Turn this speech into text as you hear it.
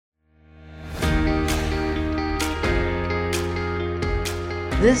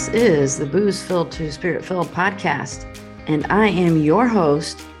This is the Booze Filled to Spirit Filled podcast, and I am your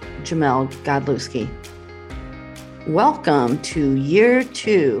host, Jamel Godlewski. Welcome to year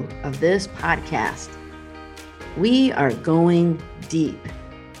 2 of this podcast. We are going deep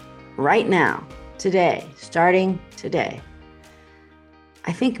right now, today, starting today.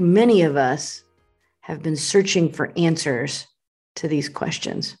 I think many of us have been searching for answers to these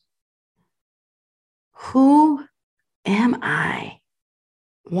questions. Who am I?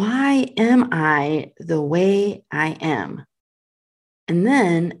 Why am I the way I am? And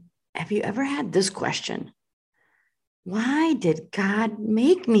then, have you ever had this question? Why did God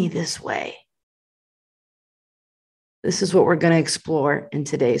make me this way? This is what we're going to explore in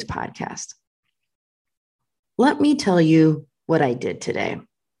today's podcast. Let me tell you what I did today.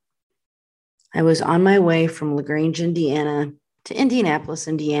 I was on my way from LaGrange, Indiana to Indianapolis,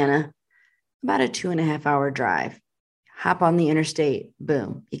 Indiana, about a 2.5-hour drive. Hop on the interstate,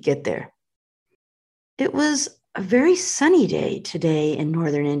 boom, you get there. It was a very sunny day today in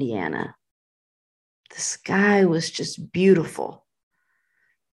northern Indiana. The sky was just beautiful.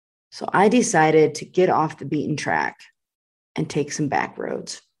 So I decided to get off the beaten track and take some back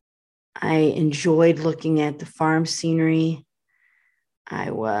roads. I enjoyed looking at the farm scenery.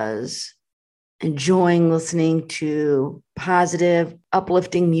 I was enjoying listening to positive,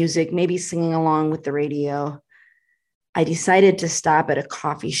 uplifting music, maybe singing along with the radio. I decided to stop at a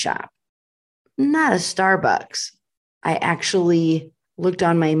coffee shop, not a Starbucks. I actually looked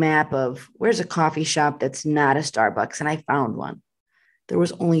on my map of where's a coffee shop that's not a Starbucks, and I found one. There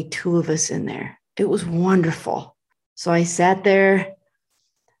was only 2 of us in there. It was wonderful. So I sat there,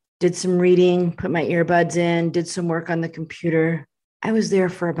 did some reading, put my earbuds in, did some work on the computer. I was there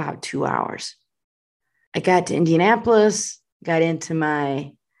for about 2 hours. I got to Indianapolis, got into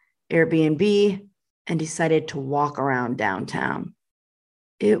my Airbnb, and decided to walk around downtown.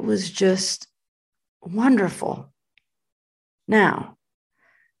 It was just wonderful. Now,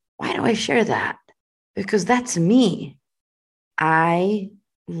 why do I share that? Because that's me. I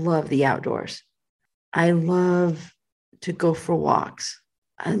love the outdoors. I love to go for walks.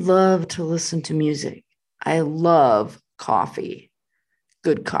 I love to listen to music. I love coffee,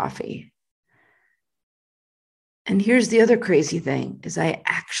 good coffee. And here's the other crazy thing is I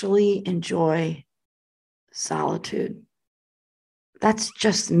actually enjoy solitude. That's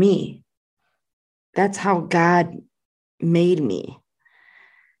just me. That's how God made me.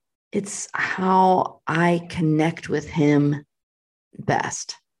 It's how I connect with Him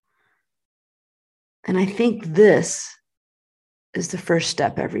best. And I think this is the first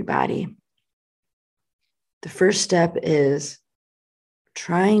step, everybody. The first step is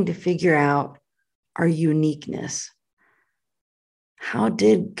trying to figure out our uniqueness. How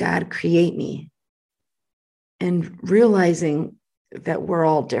did God create me? And realizing that we're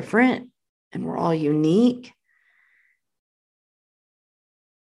all different and we're all unique.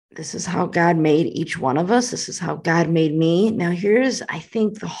 This is how God made each one of us. This is how God made me. Now, here's, I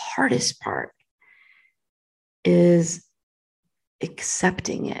think, the hardest part is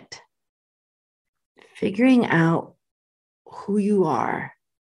accepting it. Figuring out who you are,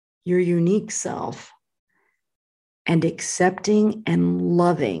 your unique self, and accepting and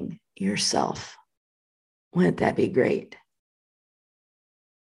loving yourself. Wouldn't that be great?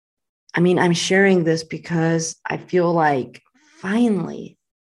 I mean, I'm sharing this because I feel like finally,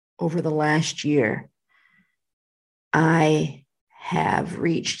 over the last year, I have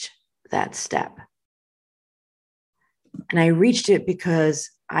reached that step. And I reached it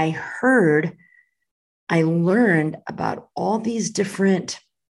because I learned about all these different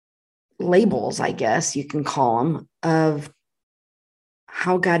labels, I guess you can call them, of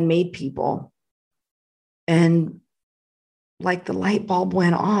how God made people. And like the light bulb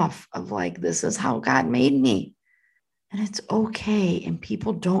went off of like, this is how God made me. And it's okay. And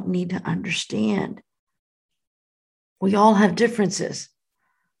people don't need to understand. We all have differences.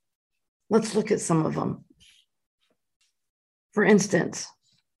 Let's look at some of them. For instance,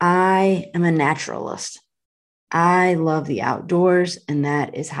 I am a naturalist. I love the outdoors, and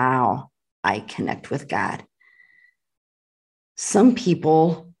that is how I connect with God. Some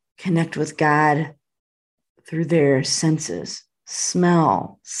people connect with God through their senses,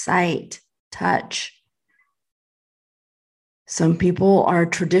 smell, sight, touch. Some people are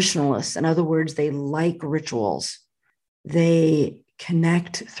traditionalists. In other words, they like rituals. They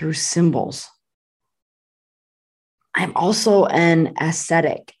connect through symbols. I'm also an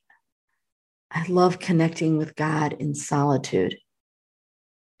ascetic. I love connecting with God in solitude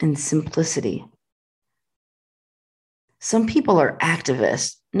and simplicity. Some people are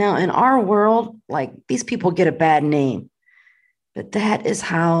activists. Now, in our world, like these people get a bad name. But that is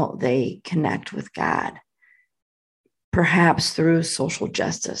how they connect with God, perhaps through social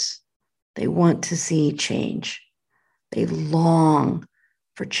justice. They want to see change. They long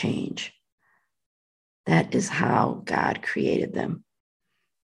for change. That is how God created them.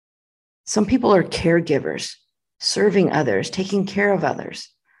 Some people are caregivers, serving others, taking care of others.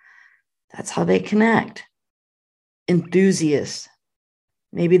 That's how they connect. Enthusiasts.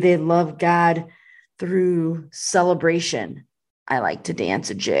 Maybe they love God through celebration. I like to dance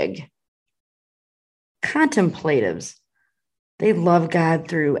a jig. Contemplatives. They love God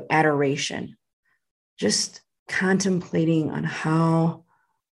through adoration, just contemplating on how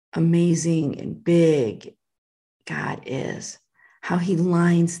amazing and big God is, how he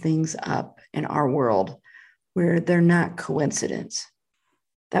lines things up in our world where they're not coincidence.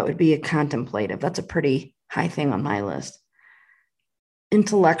 That would be a contemplative. That's a pretty high thing on my list.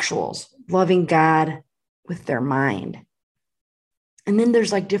 Intellectuals, loving God with their mind. And then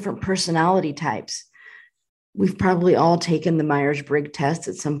there's like different personality types. We've probably all taken the Myers-Briggs test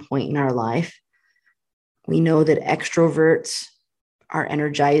at some point in our life. We know that extroverts are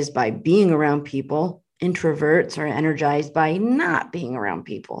energized by being around people. Introverts are energized by not being around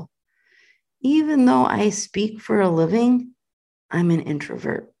people. Even though I speak for a living, I'm an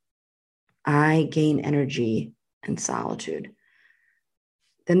introvert. I gain energy in solitude.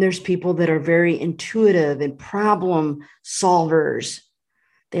 Then there's people that are very intuitive and problem solvers.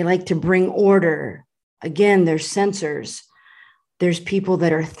 They like to bring order. Again, they're sensors. There's people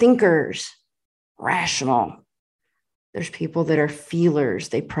that are thinkers, rational. There's people that are feelers.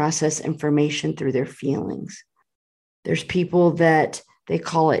 They process information through their feelings. There's people that they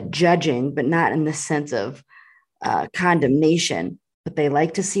call it judging, but not in the sense of condemnation, but they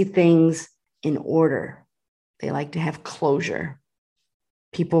like to see things in order. They like to have closure.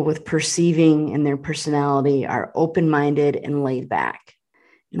 People with perceiving in their personality are open-minded and laid back.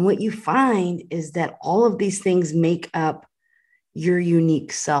 And what you find is that all of these things make up your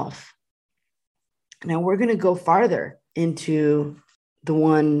unique self. Now we're going to go farther into the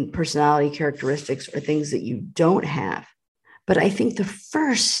one personality characteristics or things that you don't have. But I think the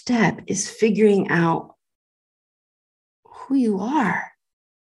first step is figuring out who you are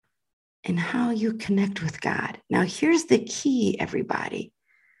and how you connect with God. Now, here's the key, everybody.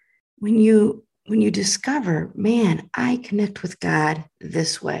 When you discover, man, I connect with God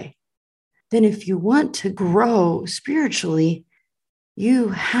this way, then if you want to grow spiritually, you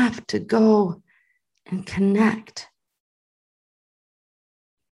have to go and connect.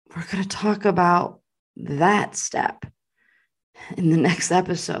 We're going to talk about that step in the next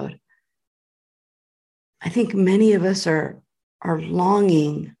episode. I think many of us are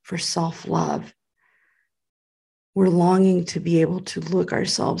longing for self-love. We're longing to be able to look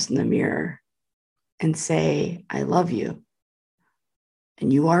ourselves in the mirror and say, I love you,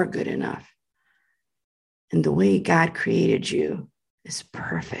 and you are good enough. And the way God created you is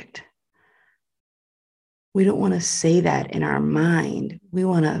perfect. We don't want to say that in our mind. We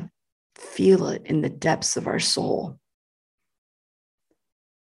want to feel it in the depths of our soul.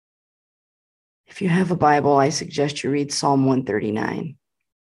 If you have a Bible, I suggest you read Psalm 139.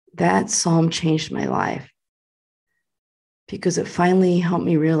 That psalm changed my life because it finally helped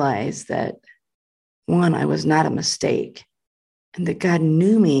me realize that, one, I was not a mistake, and that God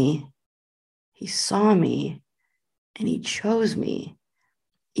knew me, he saw me, and he chose me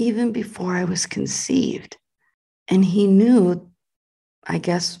even before I was conceived. And he knew, I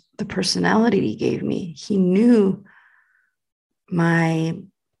guess, the personality he gave me. He knew my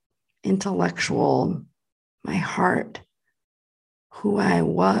intellectual, my heart, who I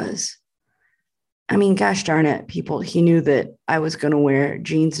was. I mean, gosh darn it, people, he knew that I was going to wear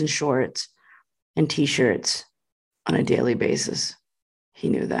jeans and shorts and t-shirts on a daily basis. He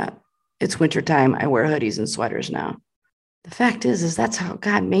knew that. It's wintertime. I wear hoodies and sweaters now. The fact is that's how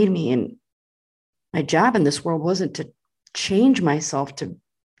God made me. And my job in this world wasn't to change myself to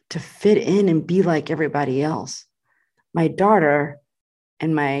fit in and be like everybody else. My daughter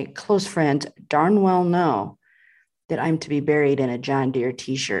and my close friends darn well know that I'm to be buried in a John Deere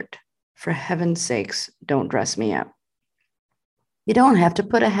t-shirt. For heaven's sakes, don't dress me up. You don't have to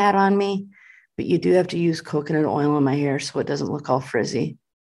put a hat on me, but you do have to use coconut oil in my hair so it doesn't look all frizzy.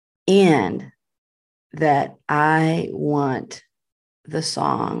 And that I want the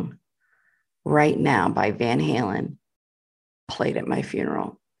song Right Now by Van Halen played at my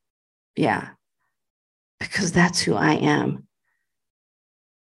funeral. Yeah, because that's who I am.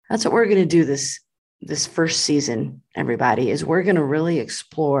 That's what we're going to do this first season, everybody, is we're going to really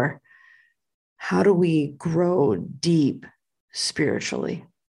explore how do we grow deep spiritually?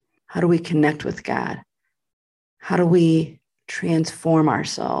 How do we connect with God? How do we transform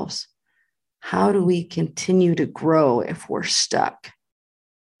ourselves? How do we continue to grow if we're stuck?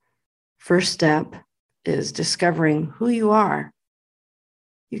 First step is discovering who you are.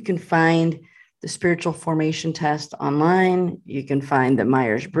 You can find the spiritual formation test online. You can find the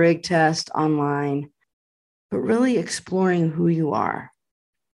Myers-Briggs test online, but really exploring who you are.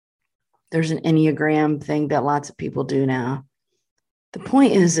 There's an Enneagram thing that lots of people do now. The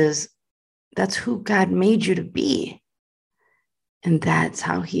point is that's who God made you to be. And that's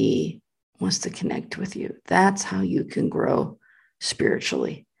how he wants to connect with you. That's how you can grow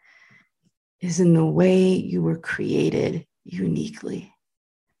spiritually, is in the way you were created uniquely.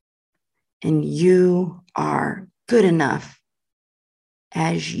 And you are good enough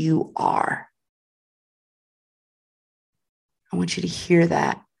as you are. I want you to hear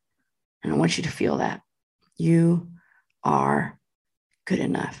that, and I want you to feel that. You are good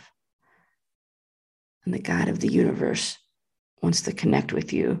enough. And the God of the universe wants to connect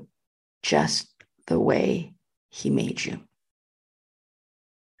with you just the way he made you.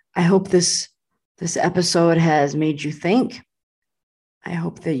 I hope this episode has made you think. I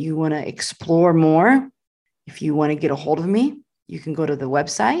hope that you want to explore more. If you want to get a hold of me, you can go to the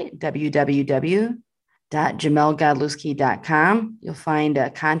website, www.jamelgodlewski.com. You'll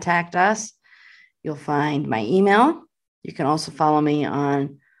find contact us. You'll find my email. You can also follow me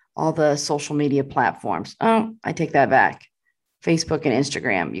on all the social media platforms. Oh, I take that back. Facebook and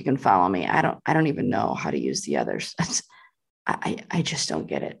Instagram, you can follow me. I don't even know how to use the others. I just don't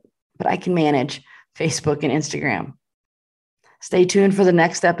get it, but I can manage Facebook and Instagram. Stay tuned for the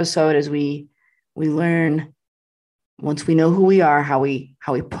next episode as we learn, once we know who we are, how we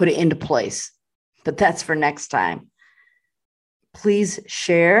put it into place. But that's for next time. Please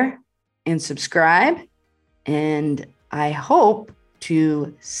share and subscribe. And I hope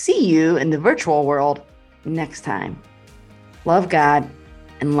to see you in the virtual world next time. Love God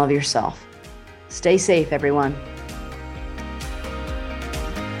and love yourself. Stay safe, everyone.